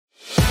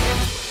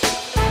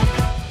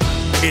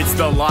It's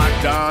the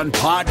Locked On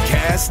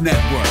Podcast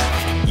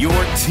Network, your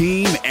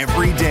team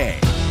every day.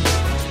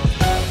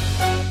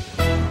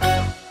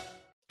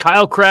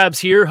 Kyle Krabs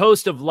here,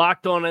 host of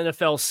Locked On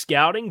NFL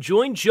Scouting.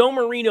 Join Joe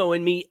Marino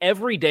and me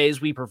every day as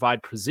we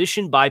provide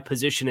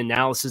position-by-position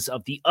analysis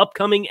of the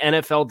upcoming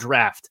NFL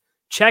Draft.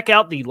 Check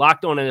out the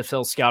Locked On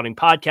NFL Scouting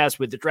podcast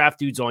with the Draft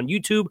Dudes on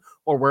YouTube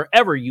or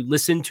wherever you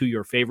listen to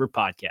your favorite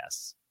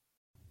podcasts.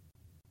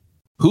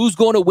 Who's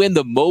going to win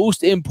the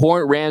most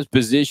important Rams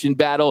position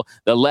battle,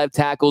 the left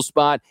tackle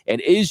spot,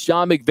 and is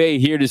Sean McVay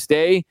here to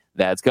stay?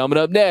 That's coming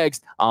up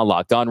next on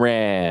Locked On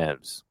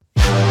Rams.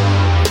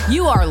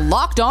 You are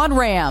Locked On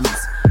Rams,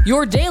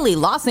 your daily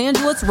Los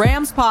Angeles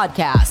Rams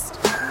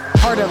podcast.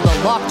 Part of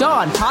the Locked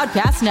On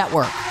Podcast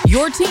Network,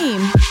 your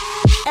team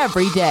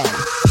every day.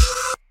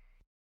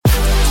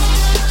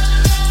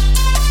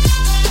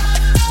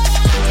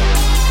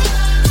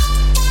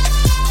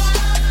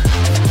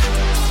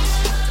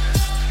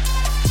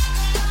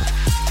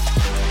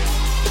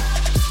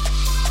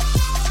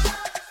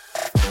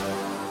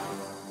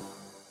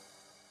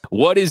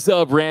 What is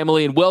up,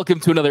 Ramley, and welcome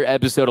to another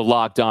episode of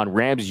Locked On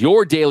Rams,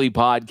 your daily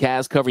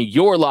podcast covering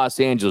your Los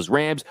Angeles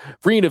Rams,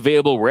 free and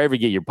available wherever you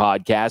get your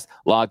podcast.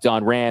 Locked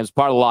On Rams,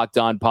 part of the Locked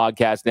On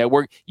Podcast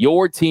Network,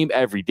 your team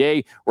every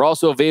day. We're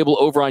also available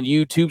over on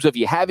YouTube, so if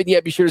you haven't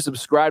yet, be sure to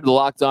subscribe to the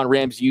Locked On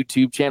Rams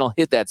YouTube channel.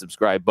 Hit that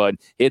subscribe button,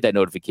 hit that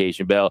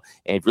notification bell,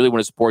 and if you really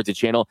want to support the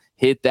channel,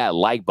 hit that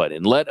like button.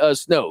 And let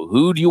us know,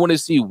 who do you want to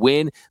see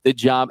win the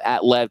job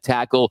at left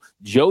tackle,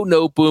 Joe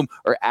Noteboom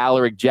or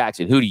Alaric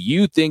Jackson? Who do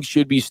you think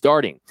should be starting?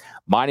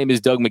 My name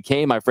is Doug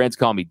McCain. My friends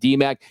call me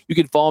DMAC. You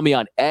can follow me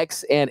on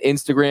X and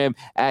Instagram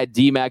at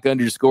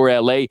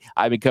DMAC_LA.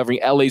 I've been covering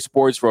LA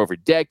sports for over a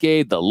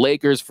decade. The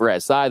Lakers for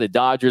SI, the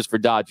Dodgers for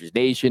Dodgers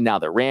Nation, now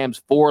the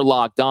Rams for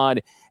Locked On.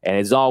 And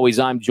as always,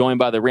 I'm joined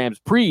by the Rams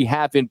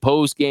pre-half and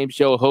post-game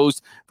show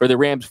host for the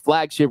Rams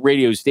flagship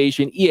radio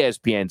station,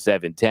 ESPN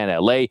 710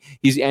 LA.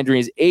 He's entering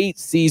his 8th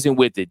season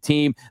with the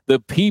team, the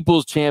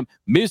People's Champ,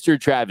 Mr.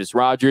 Travis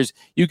Rogers.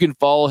 You can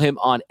follow him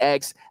on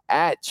X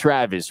at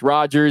Travis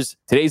Rogers.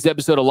 Today's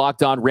episode of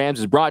Locked On Rams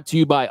is brought to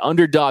you by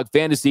Underdog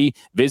Fantasy.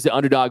 Visit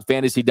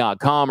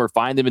UnderdogFantasy.com or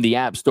find them in the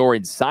App Store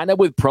and sign up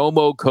with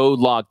promo code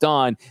Locked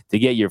On to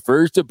get your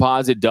first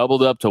deposit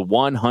doubled up to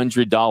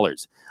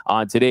 $100.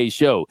 On today's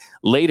show,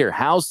 later,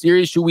 how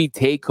serious should we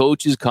take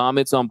coaches'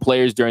 comments on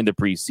players during the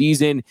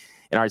preseason?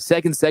 In our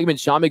second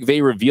segment, Sean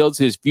McVay reveals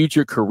his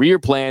future career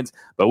plans,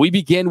 but we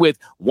begin with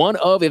one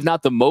of, if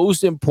not the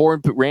most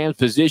important Rams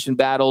position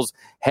battles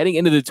heading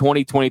into the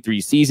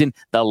 2023 season,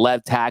 the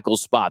left tackle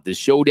spot. The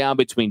showdown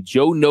between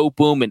Joe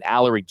Noteboom and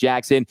Alaric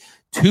Jackson.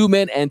 2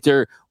 men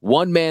enter,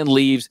 1 man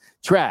leaves.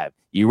 Trav,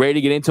 you ready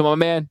to get into my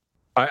man?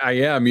 I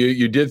am.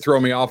 You did throw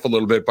me off a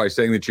little bit by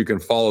saying that you can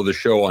follow the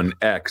show on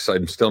X.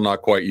 I'm still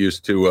not quite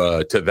used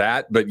to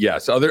that, but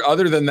yes,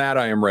 other than that,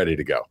 I am ready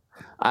to go.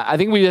 I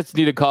think we just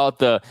need to call it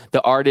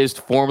the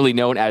artist formerly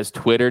known as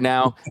Twitter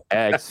now,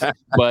 X.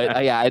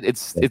 But yeah,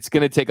 it's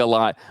going to take a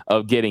lot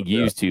of getting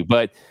used to.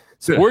 But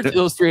Sports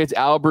Illustrated's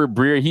Albert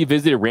Breer, he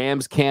visited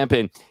Rams camp,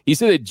 and he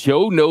said that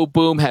Joe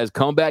Noteboom has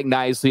come back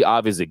nicely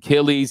off his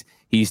Achilles.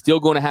 He's still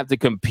going to have to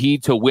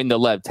compete to win the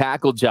left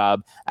tackle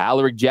job.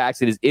 Alaric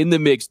Jackson is in the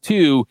mix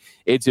too.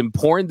 It's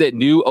important that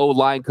new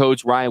O-line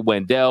coach Ryan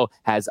Wendell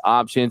has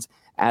options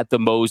at the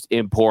most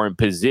important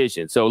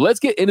position. So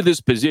let's get into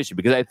this position,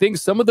 because I think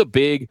some of the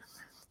big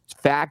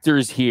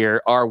factors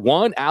here are,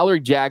 one,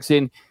 Alaric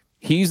Jackson.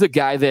 He's the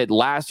guy that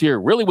last year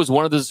really was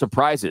one of the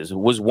surprises,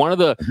 was one of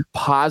the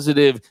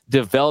positive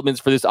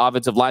developments for this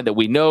offensive line that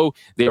we know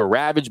they were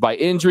ravaged by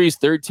injuries,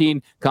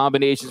 13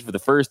 combinations for the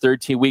first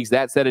 13 weeks.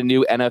 That set a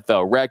new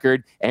NFL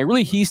record. And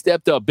really, he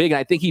stepped up big. And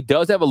I think he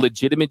does have a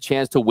legitimate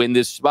chance to win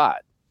this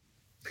spot.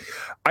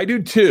 I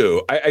do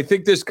too. I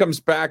think this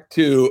comes back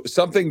to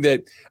something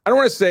that I don't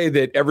want to say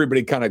that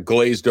everybody kind of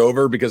glazed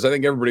over, because I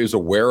think everybody was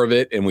aware of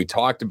it and we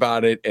talked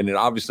about it. And it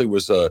obviously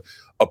was a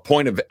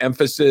point of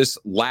emphasis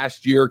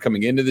last year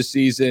coming into the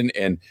season.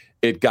 And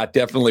it got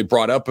definitely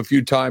brought up a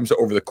few times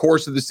over the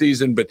course of the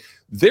season. But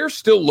they're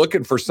still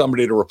looking for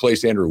somebody to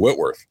replace Andrew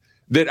Whitworth.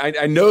 That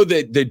I know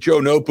that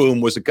Joe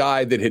Noteboom was a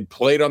guy that had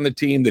played on the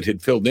team, that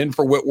had filled in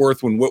for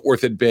Whitworth when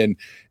Whitworth had been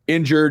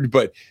injured.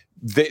 But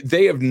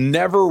they have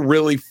never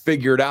really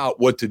figured out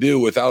what to do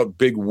without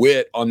Big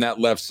Whit on that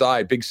left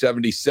side, Big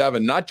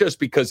 77, not just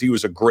because he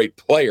was a great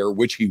player,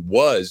 which he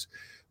was,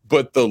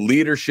 but the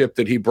leadership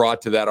that he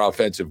brought to that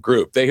offensive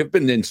group. They have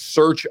been in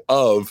search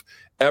of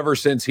ever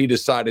since he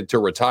decided to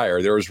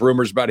retire. There was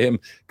rumors about him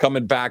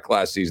coming back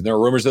last season. There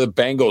were rumors of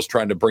the Bengals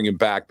trying to bring him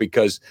back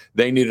because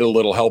they needed a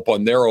little help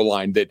on their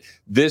O-line. That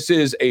this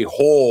is a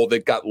hole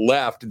that got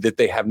left that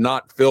they have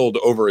not filled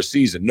over a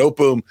season.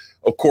 Noteboom,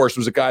 of course,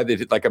 was a guy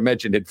that, like I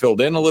mentioned, had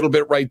filled in a little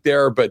bit right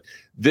there, but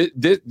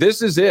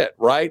this is it,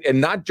 right? And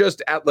not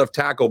just at left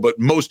tackle, but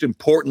most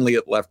importantly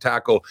at left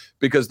tackle,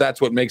 because that's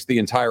what makes the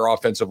entire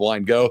offensive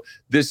line go.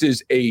 This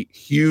is a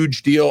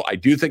huge deal. I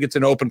do think it's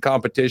an open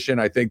competition.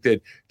 I think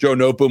that Joe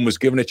Noteboom was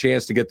given a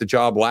chance to get the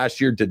job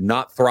last year, did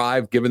not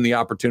thrive given the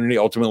opportunity,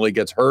 ultimately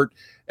gets hurt.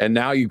 And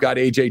now you've got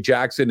A.J.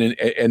 Jackson and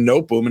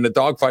Noteboom in the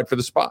dogfight for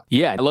the spot.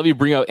 Yeah, I love you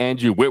bring out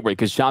Andrew Whitworth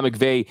because Sean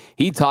McVay,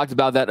 he talked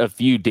about that a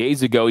few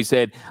days ago. He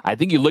said, I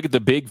think you look at the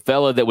big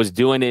fella that was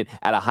doing it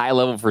at a high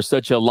level for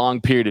such a long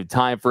period of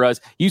time for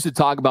us. He used to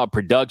talk about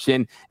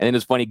production, and then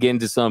it's funny getting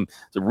into some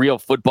real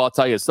football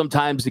talk.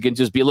 Sometimes it can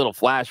just be a little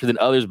flashier than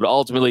others, but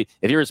ultimately,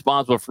 if you're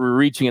responsible for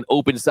reaching an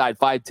open side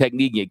 5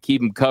 technique, you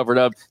keep him covered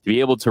up to be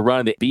able to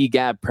run the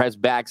B-gap, press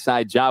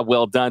backside, job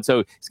well done. So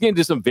it's getting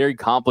into some very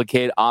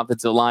complicated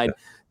offensive line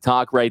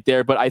talk right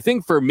there. But I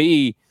think for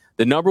me,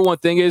 the number one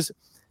thing is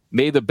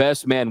may the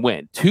best man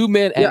win. 2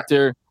 men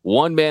enter,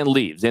 1 man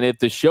leaves. And if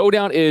the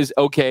showdown is,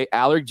 okay,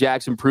 Alaric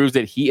Jackson proves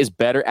that he is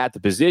better at the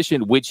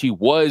position, which he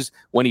was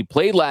when he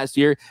played last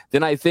year,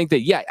 then I think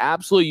that, yeah,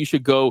 absolutely you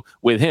should go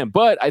with him.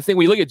 But I think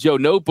when you look at Joe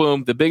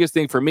Noteboom, the biggest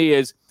thing for me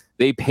is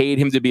they paid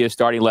him to be a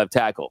starting left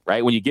tackle,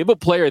 right? When you give a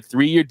player a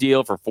 3-year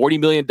deal for $40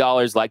 million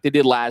like they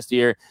did last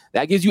year,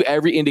 that gives you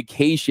every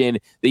indication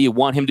that you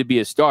want him to be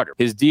a starter.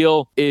 His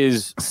deal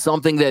is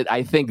something that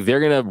I think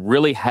they're going to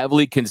really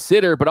heavily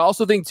consider, but I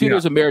also think, too,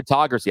 there's a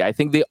meritocracy. I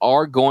think they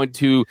are going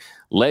to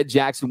let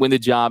Jackson win the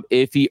job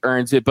if he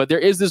earns it. But there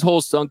is this whole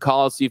sunk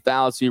cost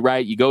fallacy,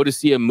 right? You go to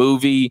see a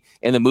movie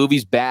and the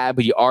movie's bad,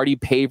 but you already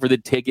pay for the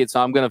ticket,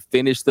 so I'm going to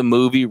finish the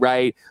movie,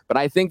 right? But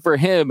I think for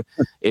him,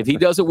 if he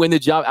doesn't win the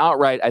job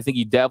outright, I think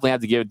you definitely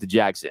have to give it to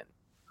Jackson.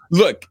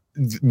 Look,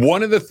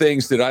 one of the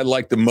things that I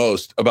like the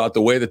most about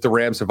the way that the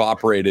Rams have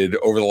operated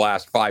over the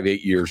last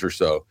 5-8 years or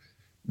so,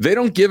 they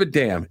don't give a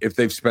damn if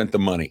they've spent the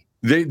money.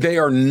 They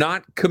are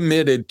not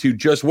committed to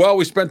just, well,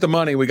 we spent the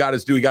money, we got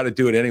to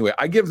do it anyway.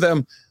 I give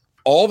them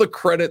all the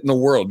credit in the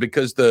world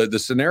because the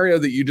scenario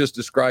that you just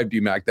described,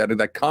 Mac,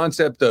 that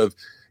concept of,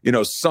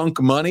 sunk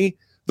money,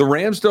 the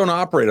Rams don't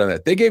operate on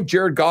that. They gave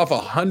Jared Goff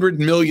 $100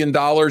 million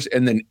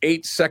and then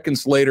 8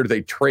 seconds later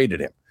they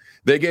traded him.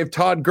 They gave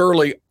Todd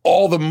Gurley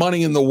all the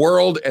money in the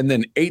world and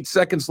then 8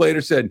 seconds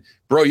later said,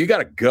 bro, you got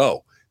to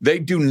go. They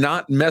do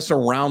not mess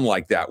around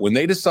like that. When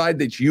they decide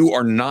that you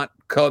are not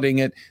cutting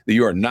it, that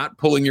you are not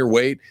pulling your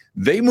weight,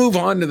 they move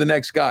on to the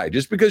next guy.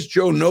 Just because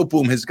Joe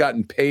Noteboom has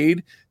gotten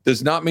paid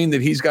does not mean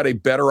that he's got a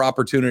better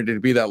opportunity to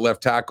be that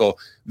left tackle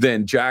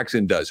than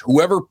Jackson does.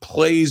 Whoever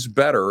plays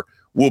better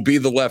will be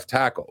the left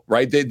tackle,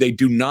 right? They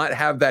do not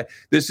have that.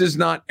 This is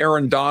not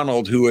Aaron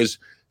Donald, who has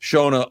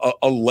shown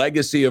a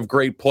legacy of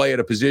great play at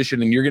a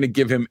position, and you're going to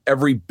give him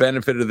every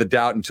benefit of the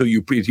doubt until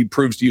he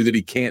proves to you that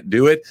he can't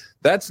do it.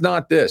 That's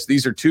not this.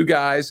 These are 2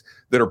 guys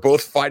that are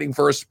both fighting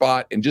for a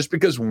spot, and just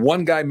because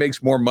one guy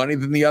makes more money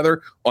than the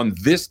other on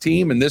this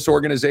team and this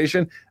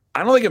organization,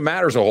 I don't think it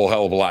matters a whole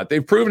hell of a lot.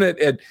 They've proven it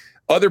at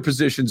other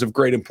positions of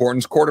great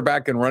importance,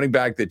 quarterback and running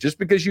back, that just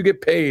because you get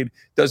paid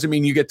doesn't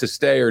mean you get to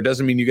stay or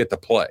doesn't mean you get to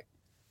play.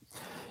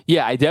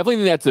 Yeah, I definitely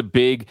think that's a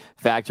big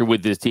factor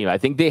with this team. I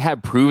think they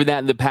have proven that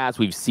in the past.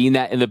 We've seen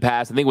that in the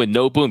past. I think with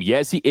Noteboom,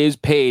 yes, he is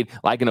paid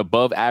like an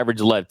above average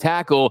left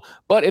tackle,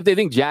 but if they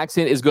think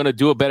Jackson is going to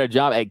do a better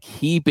job at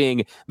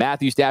keeping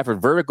Matthew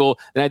Stafford vertical,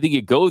 then I think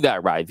you go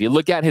that route. If you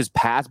look at his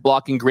pass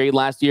blocking grade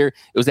last year,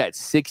 it was at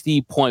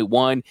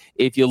 60.1.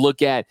 If you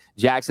look at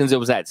Jackson's, it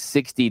was at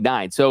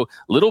 69. So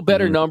little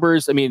better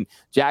numbers. I mean,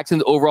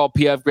 Jackson's overall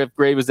PFF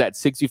grade was at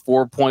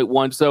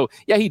 64.1. So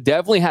yeah, he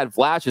definitely had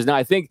flashes. Now,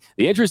 I think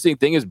the interesting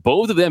thing is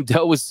both of them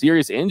dealt with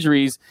serious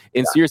injuries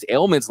and serious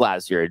ailments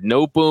last year.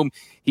 Noteboom,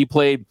 he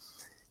played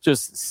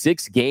just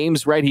 6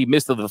 games, right? He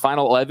missed the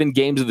final 11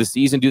 games of the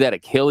season due to that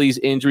Achilles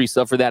injury,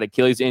 suffered that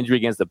Achilles injury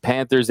against the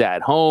Panthers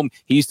at home.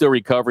 He's still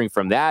recovering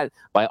from that.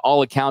 By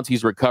all accounts,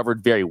 he's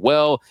recovered very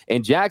well.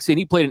 And Jackson,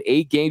 he played in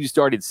 8 games. He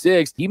started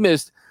 6. He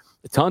missed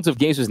tons of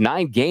games. It was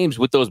 9 games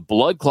with those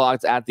blood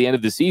clots at the end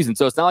of the season.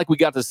 So it's not like we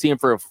got to see him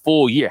for a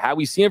full year. Had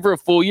we seen him for a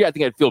full year, I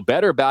think I'd feel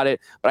better about it.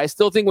 But I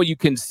still think when you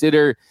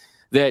consider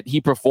that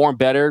he performed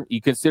better, you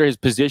consider his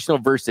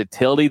positional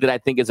versatility, that I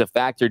think is a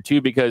factor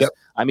too, because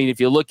I mean, if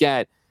you look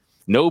at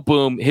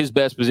Noteboom, his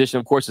best position,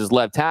 of course, is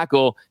left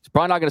tackle. He's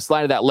probably not going to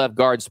slide to that left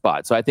guard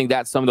spot. So I think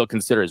that's something they'll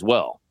consider as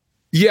well.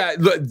 Yeah,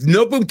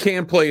 Noteboom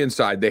can play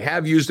inside. They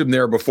have used him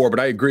there before, but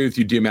I agree with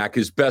you, D-Mac.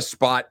 His best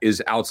spot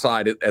is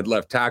outside at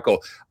left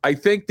tackle. I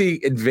think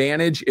the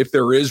advantage, if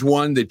there is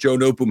one, that Joe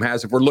Noteboom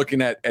has, if we're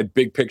looking at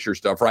big picture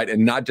stuff, right,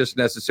 and not just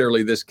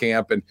necessarily this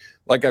camp, and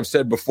like I've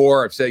said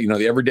before, the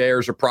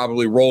everydayers are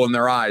probably rolling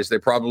their eyes. They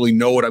probably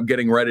know what I'm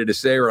getting ready to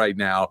say right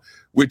now,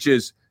 which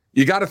is,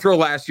 you got to throw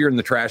last year in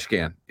the trash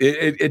can.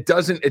 It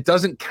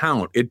doesn't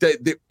count.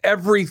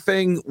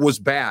 Everything was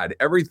bad.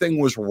 Everything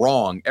was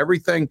wrong.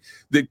 Everything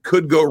that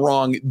could go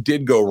wrong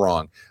did go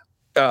wrong.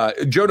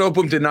 Joe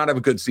Noteboom did not have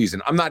a good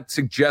season. I'm not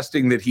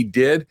suggesting that he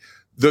did.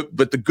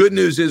 But the good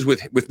news is with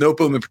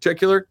Noteboom in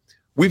particular,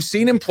 we've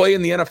seen him play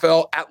in the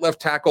NFL at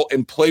left tackle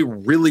and play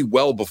really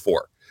well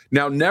before.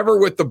 Now, never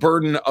with the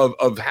burden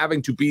of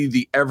having to be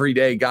the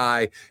everyday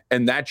guy,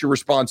 and that's your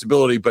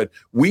responsibility. But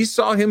we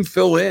saw him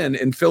fill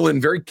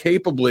in very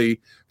capably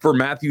for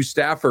Matthew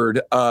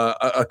Stafford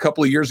a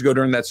couple of years ago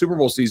during that Super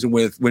Bowl season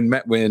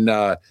when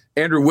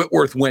Andrew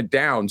Whitworth went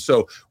down.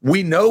 So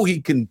we know he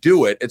can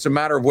do it. It's a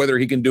matter of whether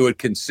he can do it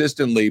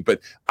consistently.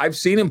 But I've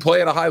seen him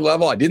play at a high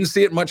level. I didn't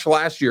see it much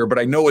last year, but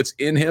I know it's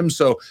in him.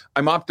 So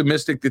I'm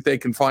optimistic that they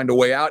can find a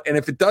way out. And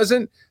if it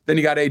doesn't, then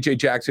you got A.J.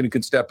 Jackson who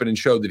can step in and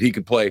show that he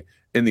can play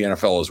in the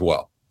NFL as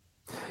well.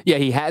 Yeah,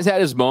 he has had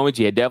his moments.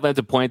 You definitely have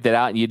to point that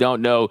out, and you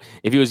don't know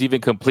if he was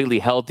even completely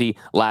healthy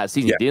last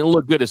season. Yeah. He didn't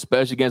look good,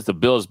 especially against the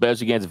Bills,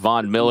 especially against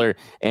Von Miller,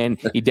 and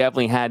he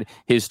definitely had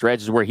his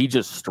stretches where he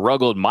just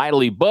struggled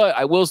mightily. But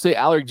I will say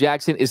Alaric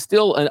Jackson is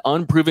still an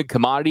unproven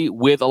commodity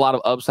with a lot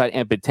of upside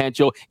and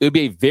potential. It would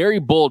be a very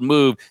bold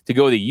move to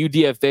go the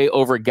UDFA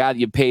over a guy that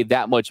you paid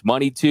that much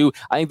money to.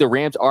 I think the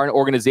Rams are an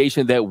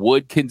organization that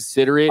would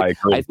consider it.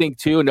 I think,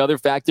 too, another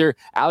factor,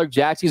 Alaric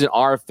Jackson is an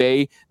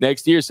RFA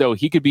next year, so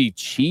he could be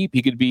cheap.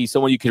 He could be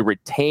someone you could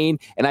retain.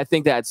 And I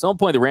think that at some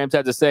point the Rams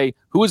have to say,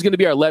 who is going to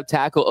be our left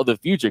tackle of the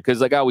future?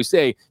 Because like I always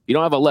say, if you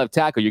don't have a left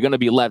tackle, you're going to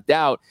be left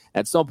out.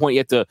 At some point, you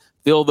have to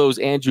fill those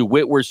Andrew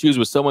Whitworth shoes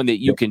with someone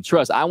that you can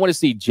trust. I want to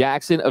see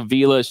Jackson,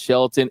 Avila,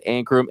 Shelton,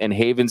 Ankrum, and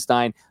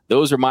Havenstein.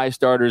 Those are my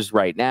starters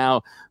right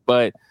now.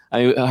 But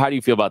I mean, how do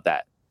you feel about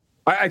that?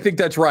 I think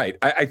that's right.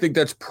 I think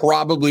that's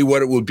probably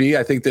what it would be.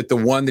 I think that the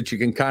one that you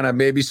can kind of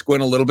maybe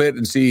squint a little bit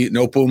and see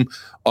Noteboom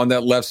on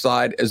that left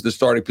side as the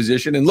starting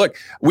position. And look,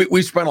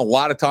 we spent a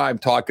lot of time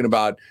talking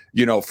about,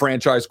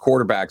 franchise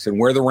quarterbacks and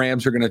where the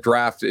Rams are going to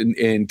draft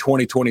in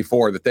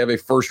 2024, that they have a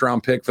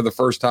first-round pick for the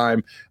first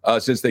time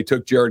since they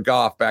took Jared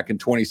Goff back in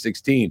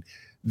 2016.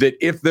 That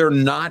if they're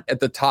not at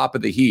the top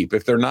of the heap,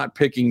 if they're not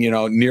picking,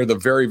 near the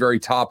very,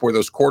 very top where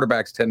those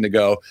quarterbacks tend to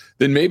go,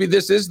 then maybe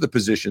this is the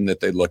position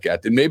that they look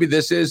at. Then maybe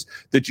this is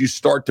that you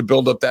start to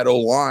build up that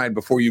O-line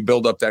before you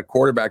build up that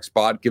quarterback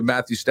spot. Give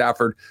Matthew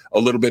Stafford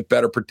a little bit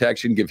better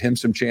protection, give him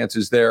some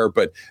chances there.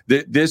 But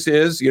this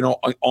is,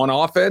 on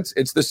offense,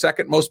 it's the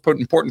second most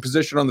important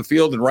position on the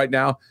field. And right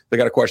now, they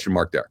got a question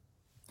mark there.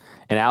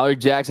 And Alaric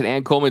Jackson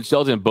and Coleman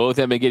Shelton both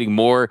have been getting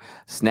more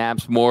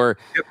snaps, more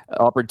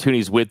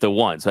opportunities with the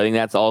one. So I think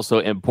that's also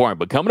important.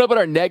 But coming up in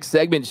our next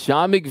segment,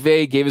 Sean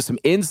McVay gave us some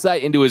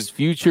insight into his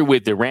future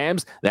with the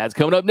Rams. That's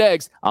coming up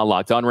next on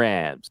Locked On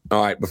Rams.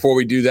 All right, before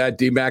we do that,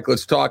 D-Mac,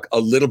 let's talk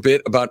a little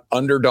bit about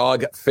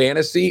Underdog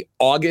Fantasy.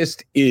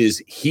 August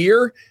is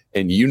here,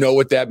 and you know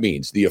what that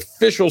means. The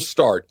official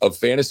start of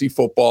fantasy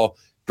football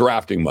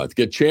drafting month.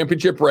 Get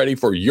championship ready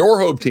for your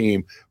home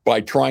team by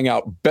trying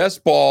out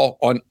Best Ball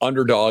on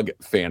Underdog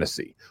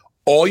Fantasy.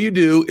 All you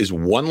do is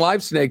one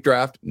live snake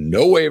draft,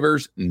 no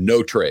waivers,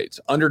 no trades.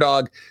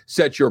 Underdog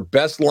sets your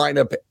best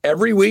lineup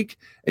every week,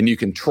 and you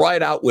can try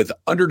it out with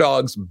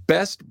Underdog's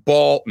Best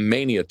Ball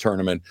Mania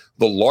tournament,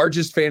 the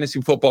largest fantasy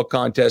football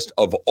contest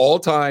of all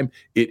time.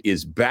 It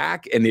is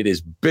back, and it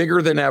is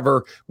bigger than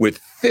ever,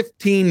 with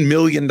 $15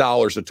 million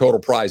of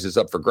total prizes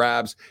up for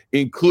grabs,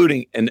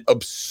 including an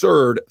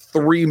absurd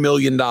 $3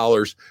 million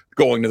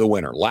going to the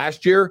winner.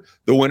 Last year,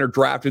 the winner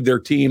drafted their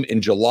team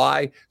in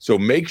July, so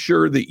make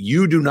sure that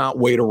you do not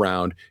wait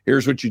around.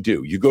 Here's what you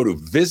do. You go to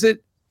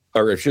visit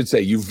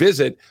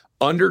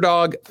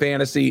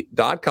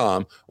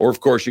underdogfantasy.com, or of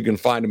course you can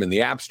find them in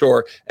the App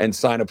Store and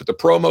sign up with the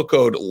promo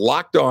code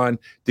Locked On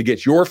to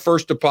get your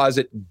first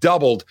deposit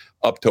doubled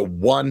up to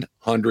 $100.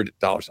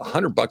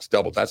 $100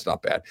 doubled. That's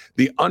not bad.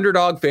 The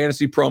Underdog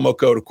Fantasy promo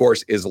code, of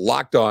course, is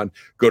Locked On.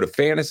 Go to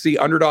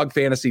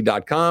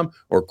underdogfantasy.com,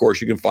 or of course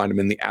you can find them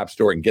in the App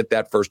Store and get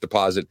that first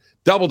deposit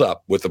doubled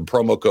up with the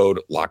promo code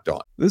Locked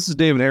On. This is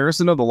David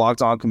Harrison of the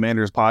Locked On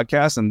Commanders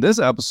podcast, and this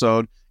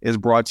episode is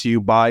brought to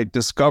you by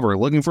Discover.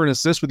 Looking for an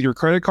assist with your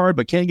credit card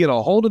but can't get a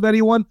hold of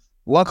anyone?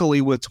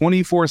 Luckily, with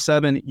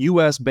 24/7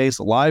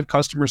 U.S.-based live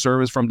customer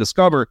service from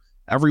Discover,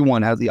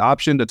 everyone has the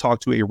option to talk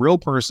to a real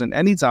person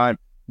anytime,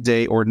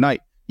 day or night.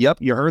 Yep,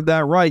 you heard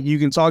that right. You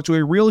can talk to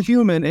a real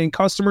human in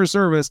customer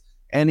service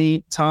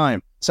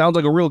anytime. Sounds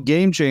like a real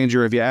game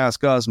changer if you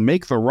ask us.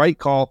 Make the right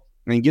call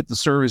and get the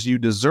service you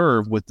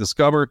deserve with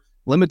Discover.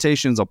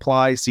 Limitations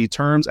apply. See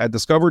terms at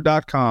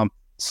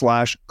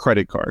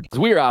discover.com/credit card.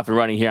 We are off and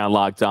running here on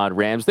Locked On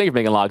Rams. Thank you for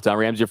making Locked On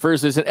Rams your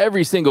first listen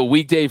every single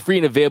weekday, free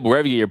and available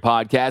wherever you get your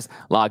podcast.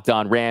 Locked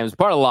On Rams,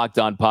 part of the Locked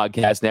On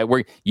Podcast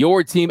Network,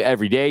 your team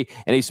every day.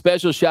 And a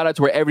special shout out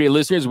to our everyday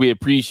listeners. We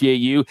appreciate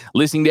you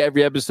listening to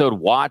every episode,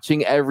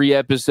 watching every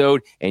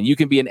episode, and you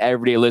can be an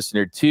everyday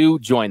listener too.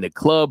 Join the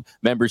club.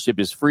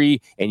 Membership is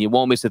free, and you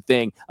won't miss a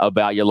thing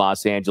about your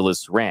Los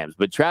Angeles Rams.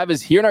 But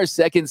Travis, here in our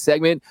second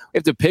segment, we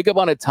have to pick up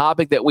on a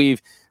topic that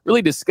we've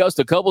really discussed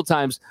a couple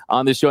times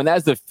on this show, and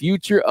that's the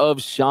future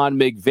of Sean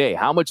McVay.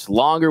 How much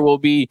longer will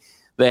be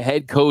the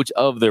head coach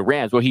of the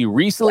Rams? Well, he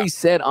recently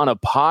said on a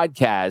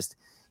podcast,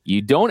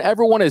 you don't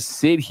ever want to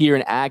sit here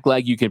and act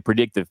like you can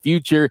predict the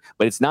future,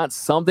 but it's not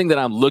something that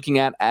I'm looking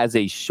at as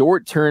a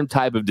short-term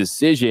type of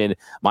decision.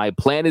 My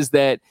plan is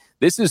that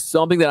this is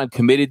something that I'm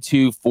committed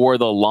to for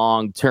the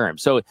long term.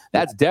 So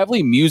that's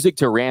definitely music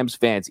to Rams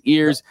fans'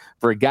 ears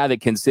for a guy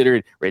that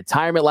considered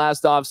retirement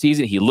last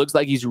offseason. He looks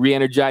like he's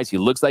re-energized. He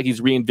looks like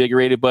he's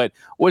reinvigorated. But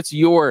what's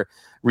your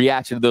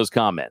reaction to those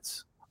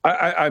comments?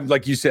 I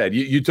like you said,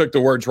 you took the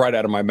words right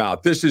out of my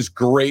mouth. This is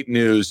great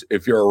news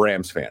if you're a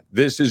Rams fan.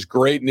 This is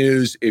great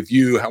news if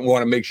you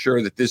want to make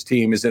sure that this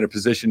team is in a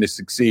position to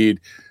succeed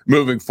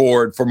moving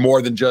forward for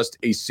more than just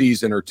a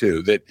season or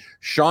two. That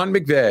Sean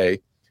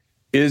McVay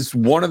is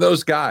one of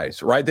those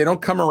guys, right? They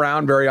don't come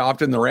around very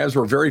often. The Rams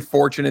were very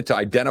fortunate to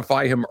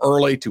identify him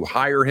early, to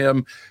hire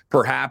him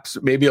perhaps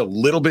maybe a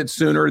little bit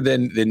sooner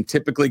than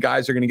typically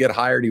guys are going to get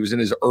hired. He was in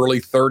his early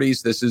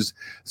 30s. This is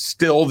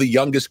still the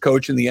youngest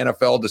coach in the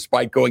NFL,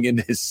 despite going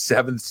into his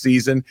 7th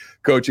season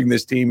coaching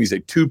this team. He's a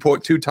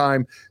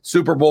two-time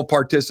Super Bowl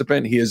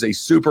participant. He is a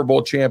Super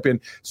Bowl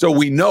champion. So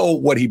we know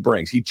what he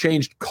brings. He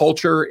changed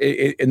culture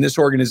in this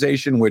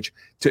organization, which,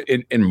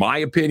 in my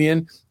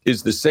opinion,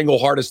 is the single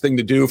hardest thing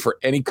to do for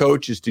any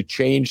coach, is to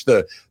change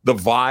the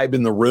vibe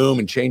in the room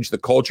and change the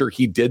culture.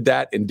 He did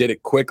that and did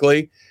it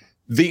quickly.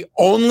 The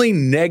only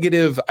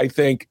negative, I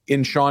think,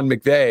 in Sean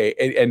McVay,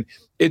 and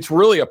it's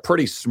really a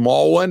pretty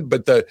small one,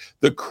 but the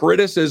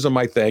criticism,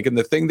 I think, and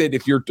the thing that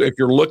if you're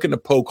looking to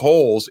poke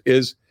holes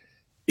is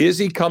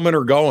he coming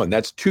or going?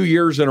 That's 2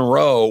 years in a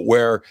row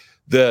where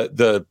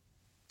the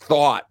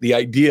thought, the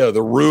idea,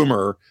 the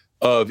rumor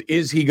of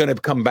is he going to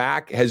come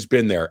back has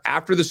been there.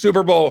 After the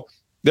Super Bowl,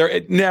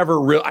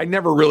 I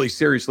never really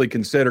seriously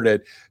considered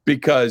it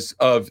because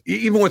of,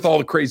 even with all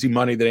the crazy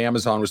money that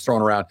Amazon was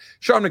throwing around,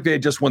 Sean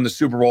McVay just won the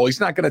Super Bowl.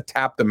 He's not going to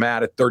tap the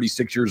mat at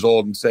 36 years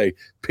old and say,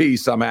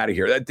 peace, I'm out of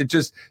here. That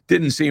just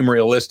didn't seem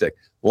realistic.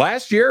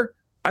 Last year,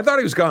 I thought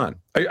he was gone.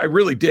 I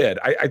really did.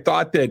 I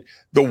thought that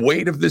the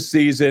weight of this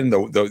season,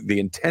 the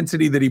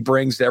intensity that he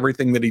brings to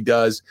everything that he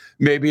does,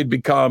 maybe it'd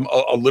become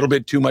a little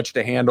bit too much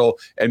to handle,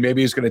 and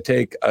maybe he's going to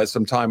take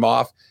some time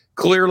off.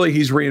 Clearly,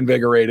 he's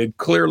reinvigorated.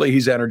 Clearly,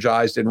 he's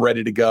energized and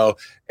ready to go.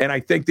 And I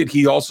think that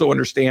he also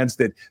understands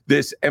that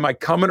this am I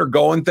coming or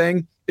going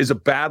thing is a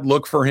bad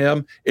look for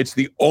him. It's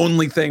the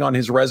only thing on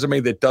his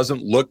resume that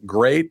doesn't look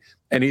great,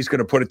 and he's going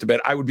to put it to bed.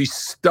 I would be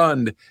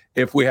stunned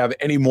if we have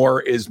any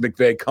more is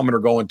McVay coming or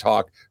going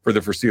talk for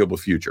the foreseeable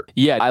future.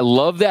 Yeah, I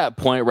love that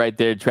point right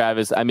there,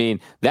 Travis. I mean,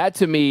 that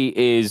to me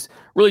is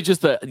really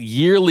just a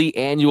yearly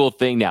annual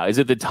thing now. Is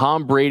it the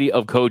Tom Brady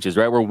of coaches,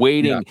 right? We're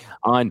waiting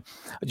on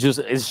just,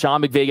 is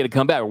Sean McVay going to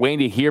come back? We're waiting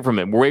to hear from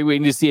him. We're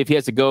waiting to see if he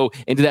has to go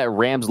into that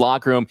Rams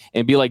locker room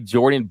and be like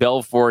Jordan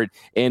Belfort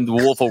in The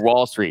Wolf of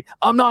Wall Street.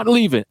 I'm not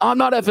leaving. I'm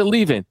not effing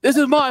leaving. This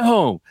is my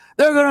home.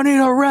 They're going to need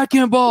a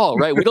wrecking ball,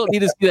 right? We don't need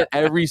to see that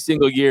every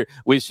single year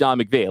with Sean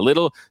McVay. A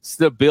little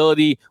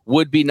stability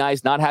would be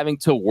nice, not having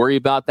to worry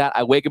about that.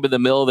 I wake up in the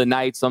middle of the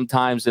night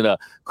sometimes in a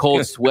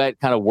cold sweat,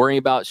 kind of worrying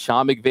about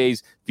Sean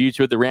McVay's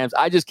future with the Rams.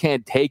 I just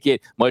can't take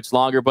it much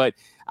longer. But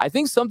I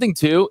think something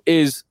too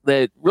is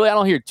that really I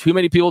don't hear too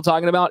many people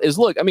talking about is,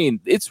 look, I mean,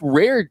 it's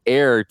rare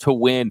air to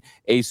win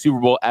a Super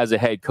Bowl as a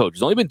head coach.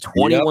 There's only been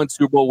 21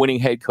 Super Bowl winning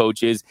head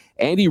coaches.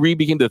 Andy Reid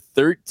became the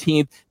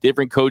 13th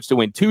different coach to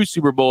win 2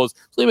 Super Bowls.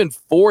 There's only been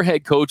 4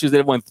 head coaches that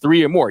have won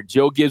 3 or more.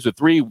 Joe Gibbs with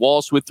 3,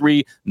 Walsh with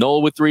 3,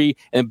 Noel with 3,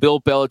 and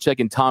Bill Belichick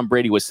and Tom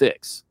Brady with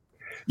 6.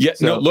 Yeah,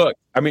 so, no, look,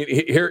 I mean,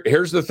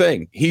 here's the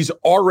thing. He's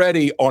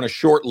already on a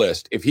short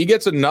list. If he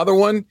gets another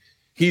one,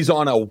 he's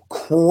on a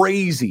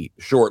crazy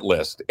short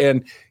list.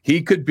 And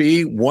he could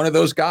be one of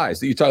those guys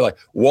that you talk like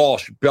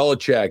Walsh,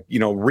 Belichick,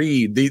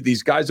 Reed,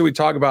 these guys that we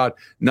talk about,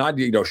 not,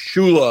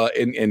 Shula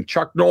and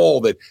Chuck Noll,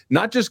 that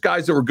not just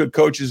guys that were good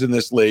coaches in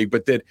this league,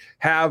 but that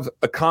have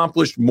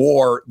accomplished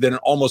more than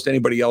almost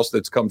anybody else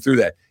that's come through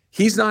that.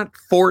 He's not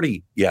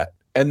 40 yet.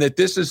 And that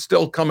this is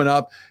still coming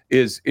up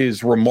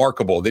is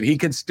remarkable. That he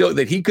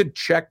could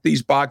check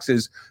these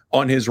boxes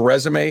on his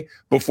resume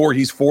before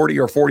he's 40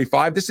 or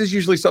 45. This is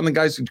usually something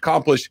guys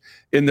accomplish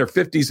in their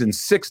 50s and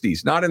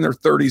 60s, not in their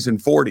 30s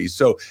and 40s.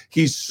 So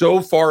he's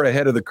so far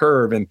ahead of the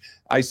curve. And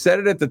I said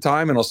it at the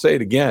time, and I'll say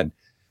it again.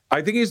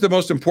 I think he's the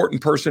most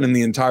important person in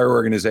the entire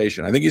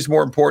organization. I think he's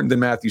more important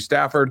than Matthew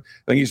Stafford.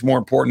 I think he's more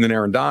important than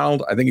Aaron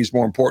Donald. I think he's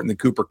more important than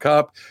Cooper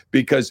Kupp,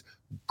 because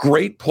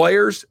great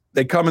players,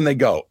 they come and they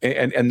go.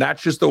 And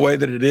that's just the way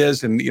that it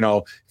is. And,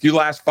 if you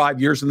last 5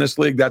 years in this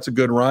league, that's a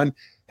good run.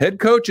 Head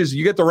coaches,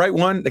 you get the right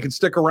one, they can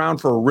stick around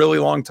for a really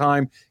long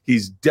time.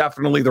 He's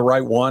definitely the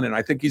right one. And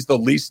I think he's the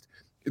least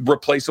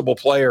replaceable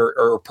player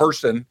or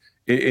person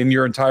in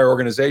your entire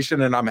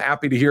organization. And I'm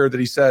happy to hear that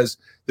he says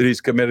that he's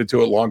committed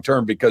to it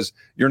long-term, because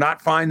you're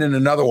not finding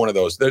another one of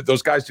those.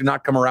 Those guys do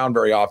not come around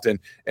very often.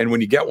 And when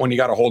you get one, you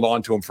got to hold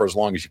on to them for as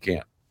long as you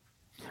can.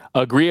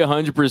 Agree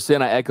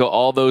 100%. I echo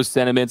all those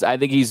sentiments. I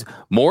think he's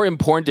more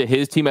important to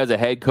his team as a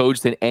head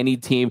coach than any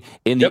team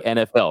in the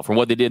NFL. From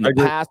what they did in the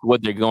past,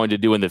 what they're going to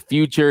do in the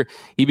future.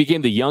 He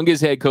became the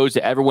youngest head coach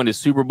to ever win a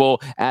Super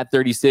Bowl at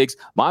 36.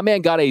 My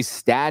man got a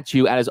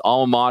statue at his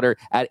alma mater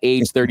at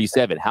age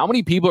 37. How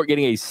many people are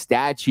getting a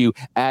statue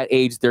at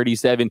age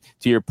 37?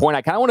 To your point,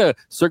 I kind of want to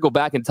circle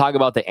back and talk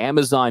about the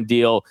Amazon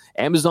deal.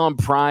 Amazon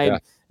Prime,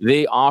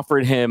 they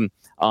offered him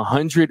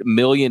 $100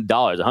 million.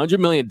 $100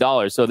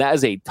 million. So that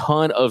is a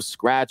ton of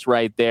scratch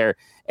right there.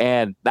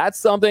 And that's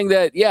something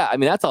that,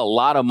 that's a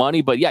lot of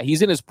money. But yeah,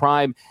 he's in his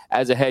prime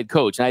as a head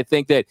coach. And I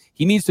think that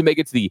he needs to make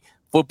it to the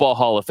Football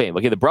Hall of Fame.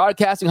 Okay, the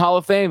Broadcasting Hall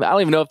of Fame, I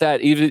don't even know if that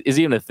is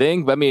even a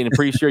thing, but I'm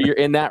pretty sure you're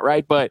in that,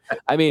 right? But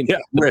the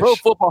Pro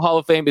Football Hall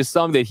of Fame is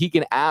something that he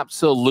can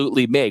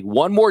absolutely make.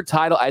 One more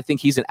title, I think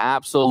he's an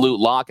absolute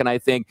lock, and I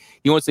think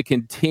he wants to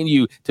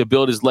continue to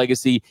build his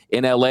legacy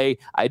in LA.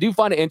 I do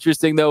find it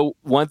interesting, though,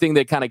 one thing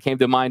that kind of came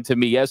to mind to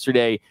me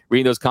yesterday,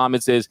 reading those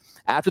comments, is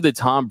after the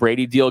Tom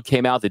Brady deal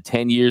came out, the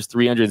 10 years,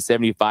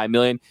 $375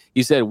 million,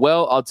 he said,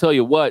 well, I'll tell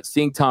you what,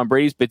 seeing Tom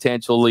Brady's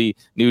potentially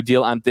new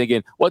deal, I'm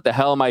thinking, what the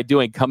hell am I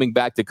doing coming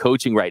back to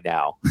coaching right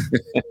now?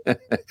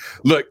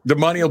 Look, the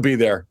money will be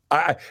there.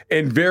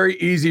 And very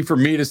easy for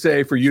me to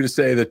say, for you to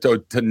say that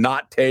to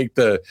not take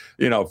the,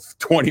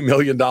 $20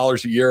 million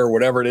a year or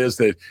whatever it is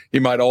that he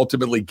might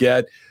ultimately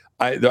get.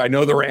 I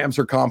know the Rams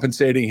are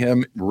compensating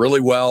him really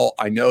well.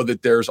 I know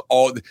that there's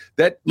all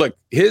that. Look,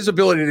 his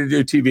ability to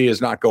do TV is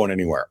not going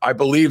anywhere. I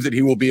believe that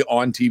he will be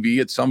on TV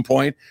at some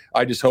point.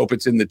 I just hope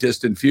it's in the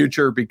distant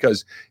future,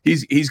 because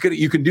he's gonna.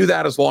 You can do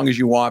that as long as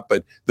you want.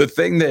 But the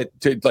thing that,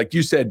 like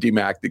you said,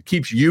 D-Mac, that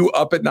keeps you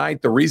up at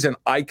night, the reason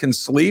I can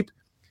sleep,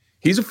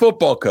 he's a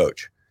football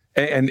coach.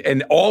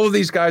 And all of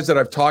these guys that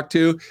I've talked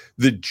to,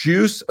 the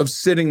juice of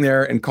sitting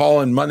there and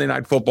calling Monday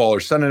Night Football or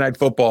Sunday Night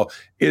Football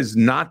is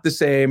not the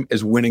same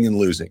as winning and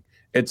losing.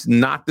 It's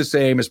not the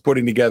same as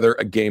putting together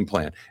a game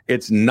plan.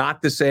 It's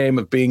not the same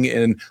of being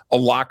in a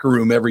locker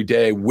room every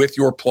day with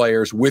your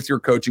players, with your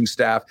coaching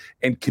staff,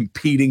 and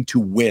competing to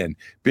win.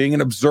 Being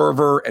an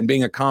observer and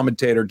being a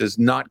commentator does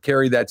not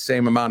carry that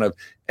same amount of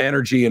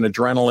energy and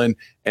adrenaline.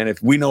 And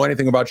if we know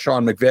anything about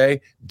Sean McVay,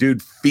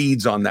 dude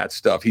feeds on that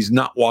stuff. He's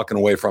not walking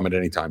away from it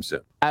anytime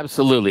soon.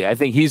 Absolutely. I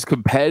think his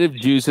competitive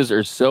juices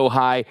are so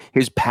high.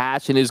 His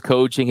passion is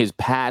coaching. His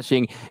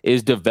passion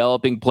is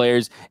developing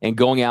players and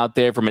going out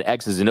there from an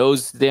X's and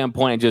O's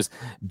standpoint and just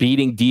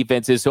beating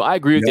defenses. So I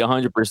agree with you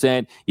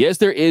 100%. Yes,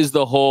 there is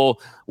the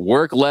whole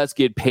work less,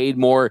 get paid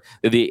more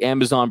that the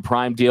Amazon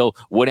Prime deal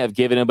would have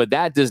given him, but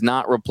that does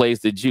not replace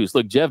the juice.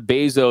 Look, Jeff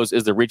Bezos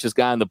is the richest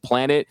guy on the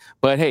planet,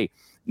 but hey,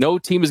 no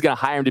team is going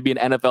to hire him to be an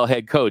NFL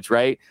head coach,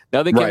 right?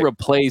 Nothing can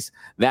replace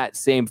that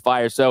same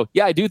fire. So,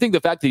 yeah, I do think the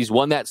fact that he's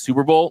won that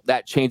Super Bowl,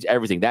 that changed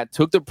everything. That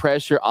took the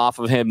pressure off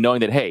of him, knowing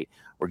that, hey,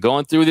 we're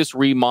going through this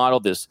remodel,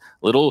 this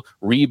little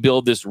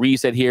rebuild, this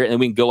reset here, and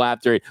we can go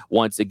after it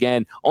once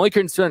again. Only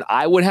concern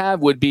I would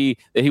have would be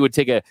that he would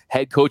take a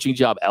head coaching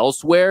job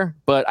elsewhere,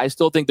 but I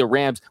still think the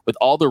Rams, with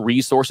all the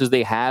resources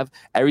they have,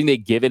 everything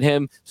they've given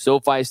him,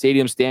 SoFi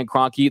Stadium, Stan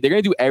Kroenke, they're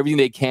going to do everything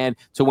they can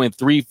to win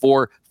 3,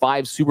 4,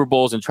 5 Super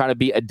Bowls and try to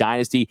be a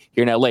dynasty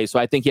here in LA. So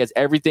I think he has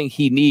everything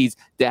he needs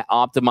to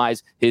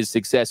optimize his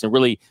success and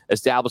really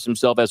establish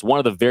himself as one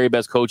of the very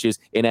best coaches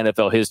in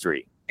NFL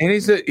history. And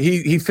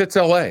he fits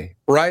LA,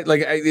 right?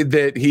 Like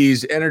that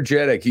he's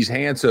energetic, he's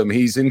handsome,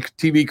 he's in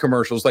TV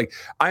commercials. Like,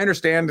 I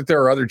understand that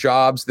there are other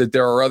jobs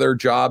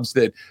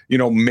that,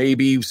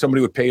 maybe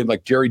somebody would pay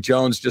like Jerry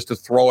Jones just to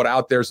throw it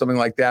out there, something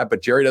like that.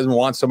 But Jerry doesn't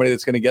want somebody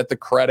that's going to get the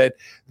credit.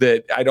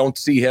 That I don't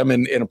see him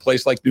in a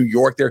place like New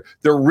York.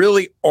 There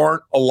really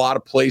aren't a lot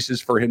of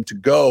places for him to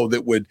go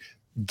that would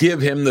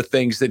give him the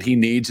things that he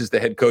needs as the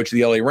head coach of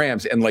the LA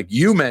Rams. And like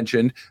you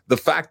mentioned, the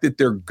fact that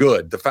they're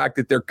good, the fact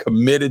that they're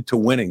committed to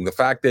winning, the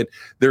fact that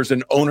there's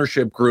an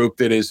ownership group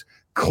that is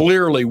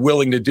clearly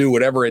willing to do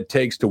whatever it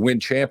takes to win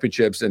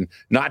championships, and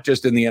not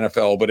just in the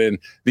NFL, but in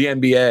the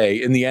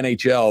NBA, in the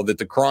NHL, that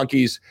the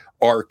Kroenkes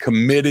are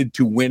committed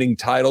to winning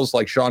titles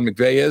like Sean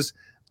McVay is.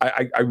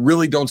 I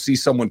really don't see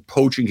someone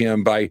poaching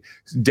him by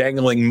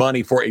dangling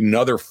money for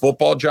another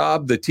football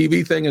job. The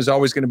TV thing is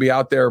always going to be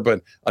out there,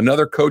 but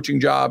another coaching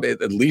job,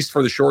 at least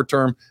for the short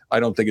term, I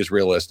don't think is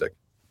realistic.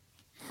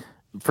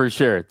 For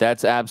sure.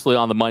 That's absolutely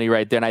on the money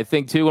right there. And I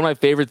think, too, one of my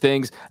favorite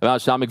things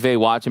about Sean McVay,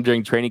 watch him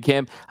during training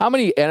camp, how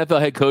many NFL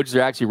head coaches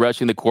are actually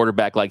rushing the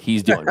quarterback like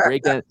he's doing?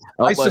 Breaking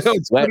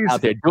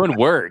out there, doing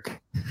work.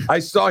 I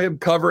saw him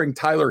covering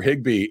Tyler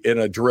Higbee in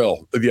a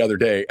drill the other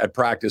day at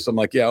practice. I'm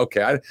like, yeah,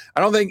 okay. I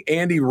don't think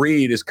Andy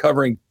Reid is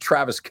covering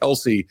Travis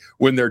Kelce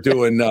when they're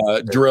doing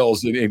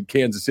drills in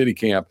Kansas City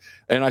camp.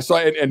 And I saw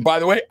it. And by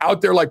the way,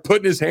 out there, like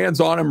putting his hands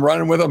on him,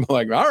 running with him. I'm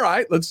like, all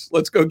right, let's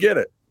go get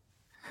it.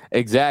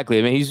 Exactly.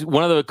 I mean, he's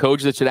one of the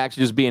coaches that should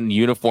actually just be in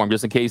uniform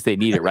just in case they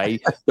need it,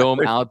 right? Throw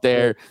him out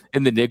there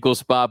in the nickel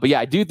spot. But yeah,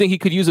 I do think he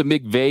could use a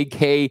McVay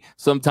K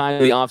sometime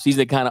in the offseason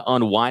to kind of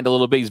unwind a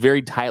little bit. He's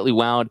very tightly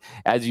wound,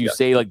 as you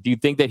say. Like, do you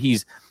think that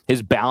his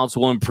balance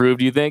will improve,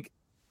 do you think?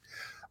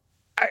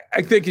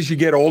 I think as you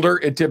get older,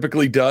 it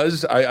typically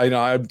does. I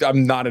know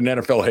I'm not an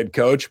NFL head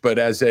coach, but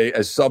as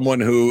someone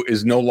who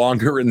is no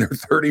longer in their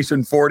 30s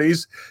and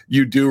 40s,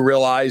 you do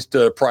realize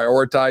to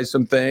prioritize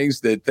some things,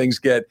 that things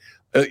get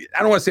I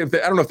don't want to say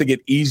I don't know if they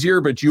get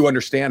easier, but you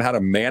understand how to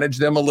manage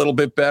them a little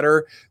bit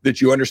better, that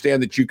you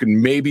understand that you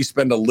can maybe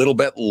spend a little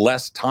bit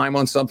less time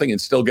on something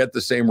and still get the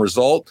same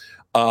result.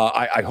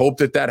 I hope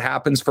that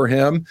happens for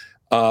him.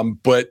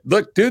 But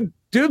look, dude,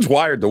 dude's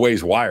wired the way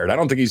he's wired. I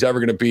don't think he's ever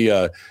going to be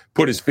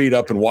put his feet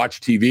up and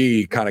watch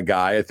TV kind of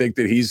guy. I think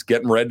that he's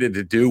getting ready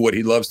to do what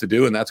he loves to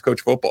do, and that's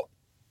coach football.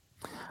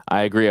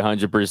 I agree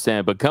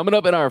 100%. But coming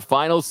up in our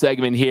final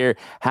segment here,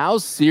 how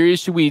serious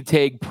should we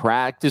take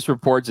practice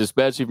reports,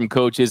 especially from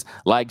coaches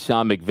like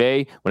Sean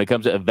McVay, when it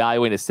comes to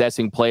evaluating,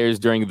 assessing players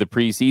during the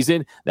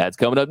preseason? That's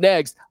coming up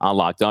next on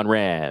Locked On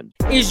Rams.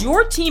 Is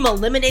your team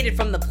eliminated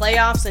from the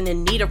playoffs and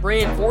in need of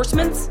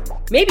reinforcements?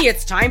 Maybe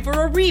it's time for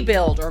a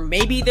rebuild, or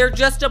maybe they're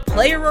just a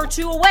player or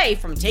two away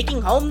from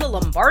taking home the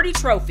Lombardi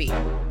Trophy.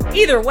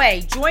 Either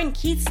way, join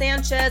Keith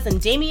Sanchez and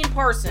Damian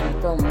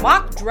Parson for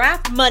Mock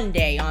Draft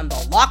Monday on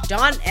the Locked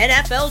On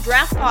NFL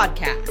Draft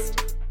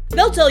Podcast.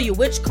 They'll tell you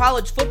which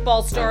college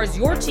football stars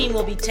your team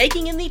will be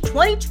taking in the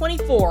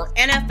 2024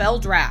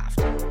 NFL Draft.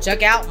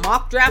 Check out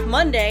Mock Draft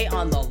Monday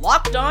on the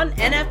Locked On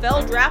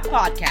NFL Draft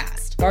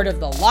Podcast, part of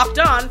the Locked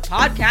On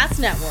Podcast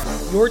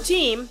Network, your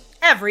team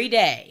every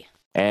day.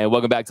 And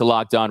welcome back to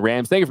Locked On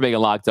Rams. Thank you for making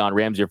Locked On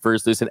Rams your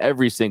first listen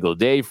every single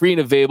day. Free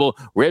and available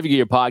wherever you get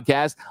your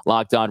podcast.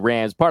 Locked On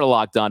Rams, part of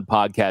Locked On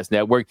Podcast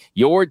Network,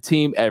 your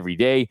team every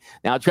day.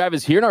 Now,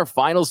 Travis, here in our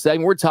final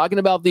segment, we're talking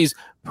about these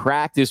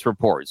practice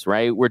reports,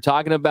 right? We're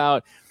talking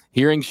about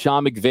hearing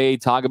Sean McVay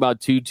talk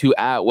about Tutu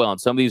Atwell and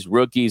some of these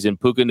rookies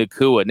and Puka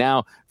Nacua.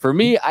 Now, for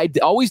me, I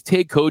always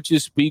take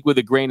coaches speak with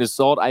a grain of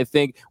salt. I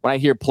think when I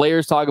hear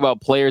players talk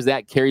about players,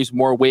 that carries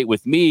more weight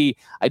with me.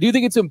 I do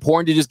think it's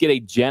important to just get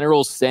a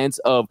general sense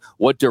of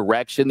what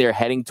direction they're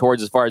heading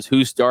towards as far as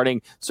who's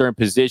starting certain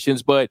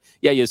positions. But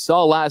yeah, you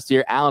saw last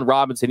year, Allen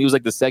Robinson, he was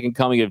like the second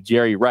coming of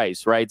Jerry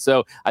Rice, right?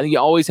 So I think you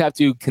always have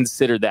to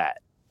consider that.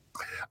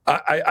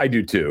 I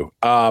do too.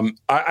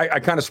 I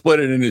kind of split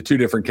it into two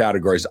different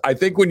categories. I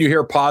think when you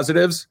hear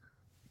positives,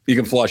 you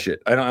can flush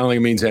it. I don't think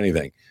it means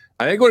anything.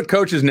 I think when a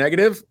coach is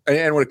negative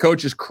and when a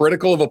coach is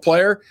critical of a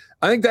player,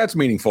 I think that's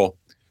meaningful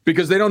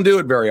because they don't do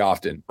it very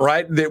often,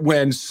 right? That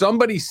when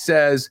somebody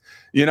says,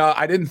 you know,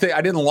 I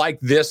didn't like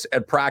this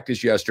at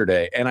practice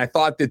yesterday, and I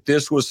thought that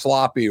this was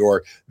sloppy,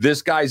 or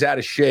this guy's out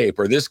of shape,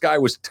 or this guy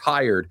was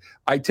tired.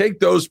 I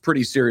take those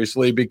pretty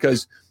seriously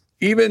because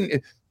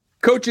even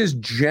coaches,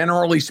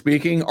 generally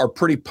speaking, are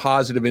pretty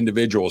positive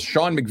individuals.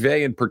 Sean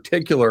McVay, in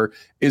particular,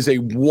 is a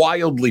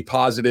wildly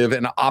positive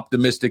and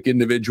optimistic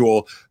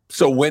individual.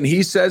 So when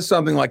he says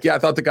something like, yeah, I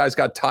thought the guys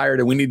got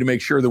tired and we need to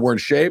make sure that we're in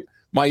shape,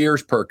 my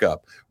ears perk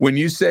up. When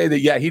you say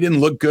that, yeah, he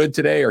didn't look good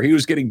today or he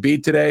was getting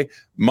beat today,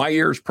 my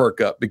ears perk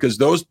up because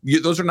those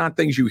are not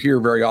things you hear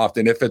very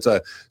often. If it's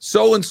a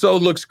so-and-so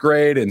looks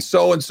great and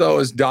so-and-so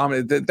is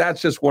dominant, that's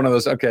just one of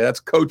those, okay, that's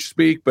coach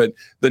speak, but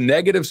the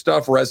negative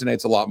stuff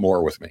resonates a lot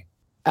more with me.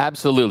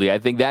 Absolutely. I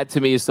think that to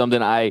me is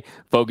something I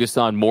focus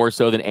on more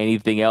so than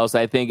anything else.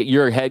 I think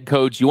you're a head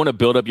coach. You want to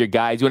build up your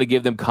guys. You want to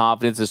give them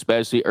confidence,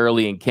 especially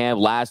early in camp.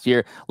 Last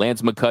year,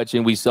 Lance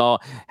McCutcheon, we saw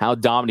how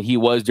dominant he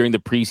was during the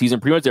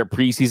preseason, pretty much their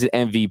preseason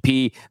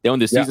MVP. Then when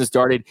the season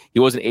started, he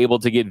wasn't able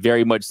to get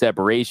very much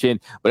separation.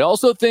 But I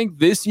also think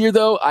this year,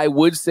 though, I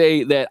would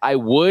say that I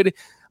would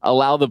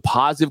allow the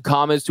positive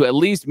comments to at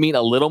least mean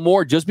a little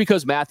more just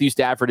because Matthew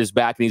Stafford is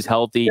back and he's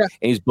healthy and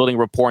he's building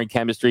rapport and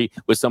chemistry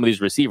with some of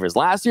these receivers.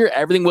 Last year,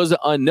 everything was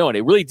unknown.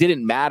 It really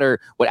didn't matter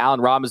what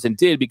Allen Robinson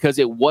did because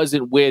it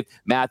wasn't with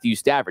Matthew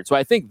Stafford. So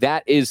I think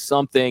that is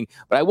something,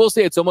 but I will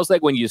say it's almost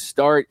like when you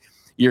start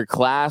your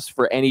class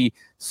for any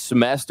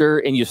semester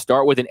and you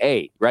start with an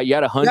A, right? You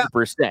had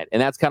 100%, and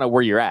that's kind of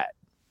where you're at.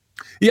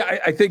 Yeah,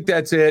 I think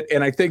that's it.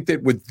 And I think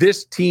that with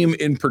this team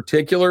in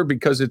particular,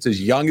 because it's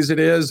as young as it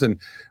is, and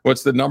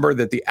what's the number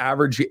that the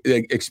average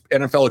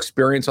NFL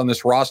experience on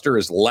this roster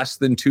is less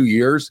than 2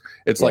 years.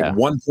 It's like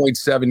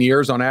 1.7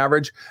 years on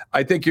average.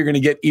 I think you're going to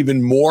get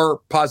even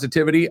more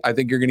positivity. I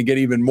think you're going to get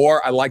even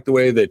more. I like the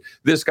way that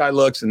this guy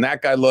looks and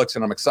that guy looks,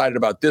 and I'm excited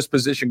about this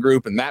position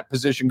group and that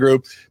position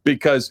group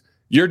because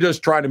you're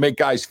just trying to make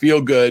guys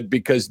feel good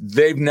because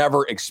they've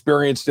never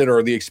experienced it,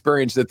 or the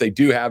experience that they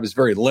do have is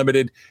very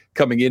limited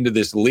coming into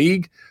this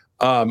league.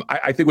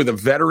 I think with a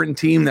veteran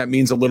team, that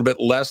means a little bit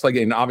less. Like,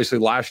 and obviously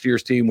last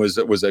year's team was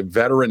a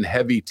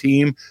veteran-heavy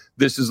team.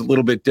 This is a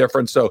little bit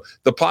different. So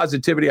the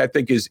positivity, I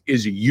think, is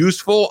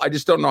useful. I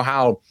just don't know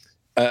how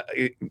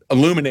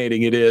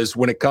illuminating it is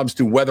when it comes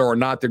to whether or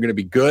not they're going to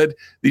be good.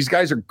 These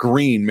guys are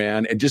green,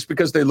 man, and just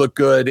because they look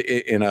good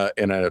in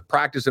a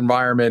practice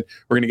environment,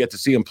 we're going to get to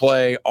see them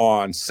play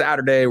on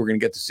Saturday. We're going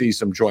to get to see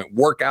some joint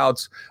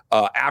workouts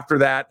after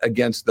that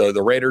against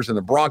the Raiders and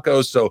the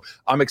Broncos. So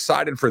I'm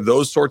excited for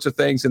those sorts of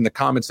things, and the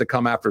comments that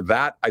come after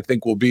that I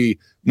think will be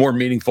more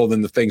meaningful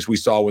than the things we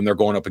saw when they're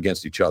going up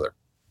against each other.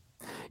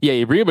 Yeah,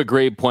 you bring up a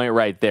great point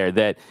right there,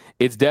 that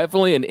it's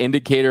definitely an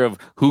indicator of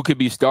who could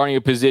be starting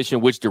a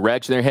position, which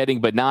direction they're heading,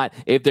 but not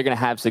if they're going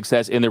to have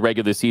success in the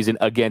regular season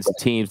against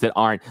teams that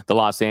aren't the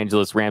Los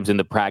Angeles Rams in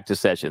the practice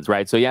sessions,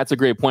 right? So, yeah, that's a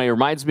great point. It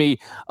reminds me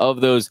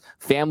of those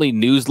family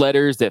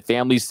newsletters that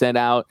families sent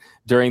out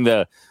during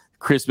the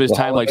Christmas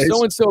time, like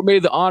so-and-so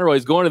made the honor,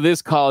 he's going to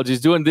this college,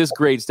 he's doing this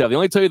great stuff. They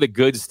only tell you the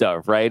good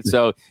stuff, right?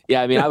 So,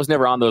 yeah, I mean, I was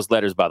never on those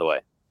letters, by the way.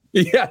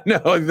 Yeah,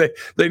 no,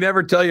 they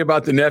never tell you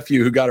about the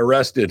nephew who got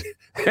arrested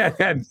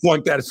and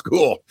flunked out of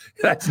school.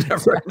 That's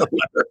never in the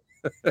letter.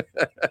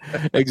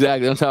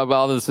 Exactly. I'm talking about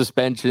all the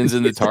suspensions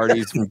and the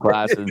tardies from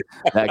class and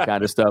that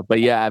kind of stuff.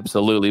 But yeah,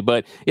 absolutely.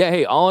 But yeah,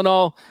 hey, all in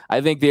all,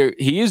 I think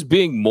he is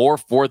being more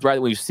forthright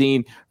than we've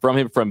seen from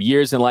him from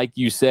years. And like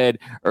you said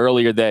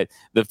earlier, that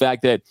the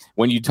fact that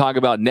when you talk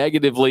about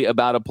negatively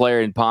about a player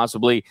and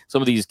possibly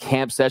some of these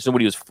camp sessions when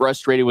he was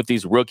frustrated with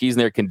these rookies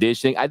and their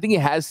conditioning, I think he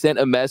has sent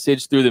a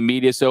message through the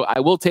media. So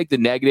I will take the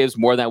negatives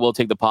more than I will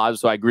take the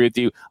positives. So I agree with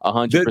you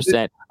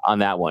 100% on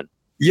that one.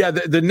 Yeah,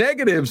 the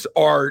negatives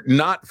are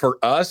not for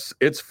us.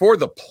 It's for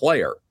the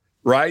player,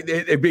 right?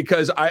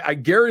 Because I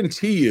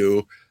guarantee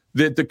you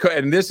that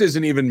and this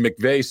isn't even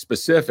McVay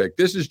specific.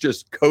 This is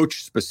just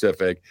coach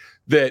specific,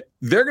 that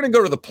they're going to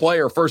go to the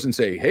player first and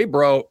say, hey,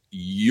 bro,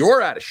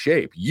 you're out of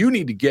shape. You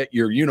need to get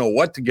your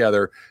you-know-what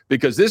together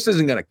because this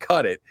isn't going to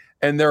cut it.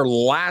 And their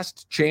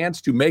last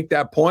chance to make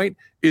that point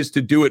is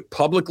to do it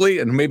publicly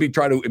and maybe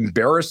try to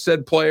embarrass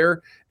said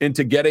player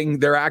into getting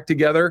their act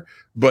together.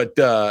 But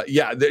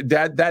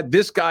that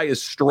this guy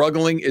is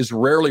struggling is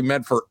rarely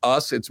meant for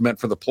us. It's meant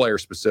for the player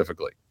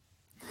specifically.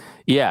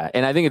 Yeah,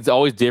 and I think it's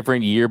always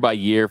different year by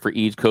year for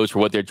each coach for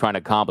what they're trying to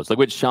accomplish. Like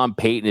what Sean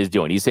Payton is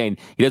doing. He's saying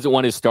he doesn't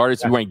want his starters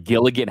to be wearing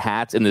Gilligan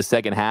hats in the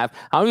second half.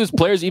 How many of those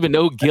players even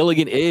know who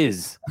Gilligan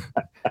is?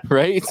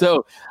 Right?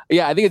 So,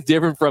 yeah, I think it's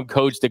different from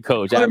coach to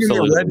coach.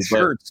 Absolutely. The red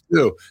shirts,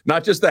 too.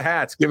 Not just the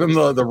hats. Give him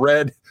the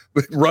red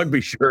rugby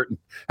shirt and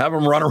have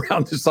him run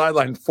around the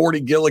sideline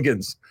 40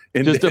 Gilligans.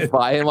 Just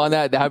defy him on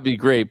that. That would be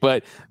great.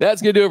 But that's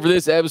going to do it for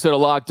this episode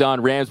of Locked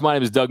On Rams. My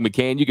name is Doug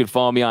McCain. You can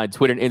follow me on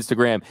Twitter and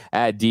Instagram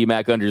at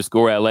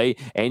DMAC_LA.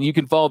 And you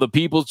can follow the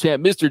People's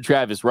Champ, Mr.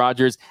 Travis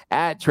Rogers,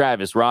 at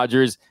Travis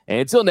Rogers.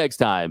 And until next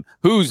time,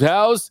 whose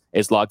house?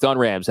 It's Locked On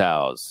Rams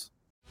house.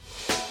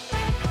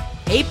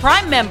 Hey,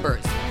 Prime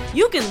members,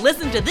 you can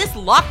listen to this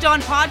Locked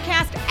On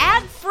podcast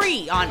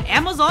ad-free on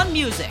Amazon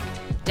Music.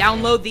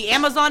 Download the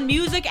Amazon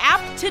Music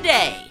app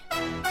today.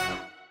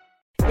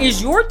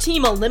 Is your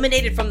team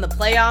eliminated from the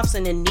playoffs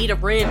and in need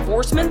of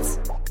reinforcements?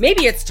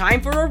 Maybe it's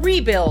time for a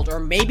rebuild, or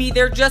maybe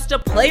they're just a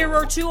player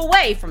or two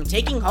away from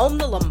taking home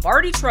the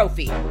Lombardi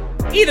Trophy.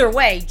 Either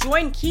way,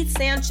 join Keith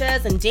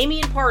Sanchez and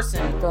Damian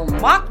Parson for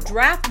Mock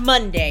Draft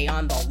Monday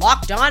on the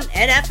Locked On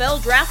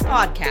NFL Draft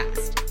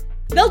Podcast.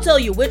 They'll tell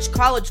you which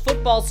college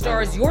football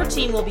stars your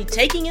team will be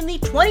taking in the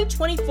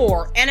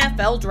 2024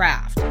 NFL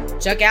Draft.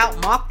 Check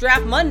out Mock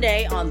Draft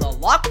Monday on the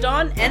Locked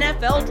On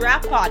NFL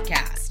Draft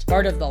Podcast,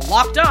 part of the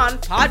Locked On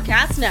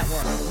Podcast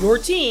Network. Your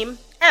team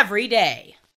every day.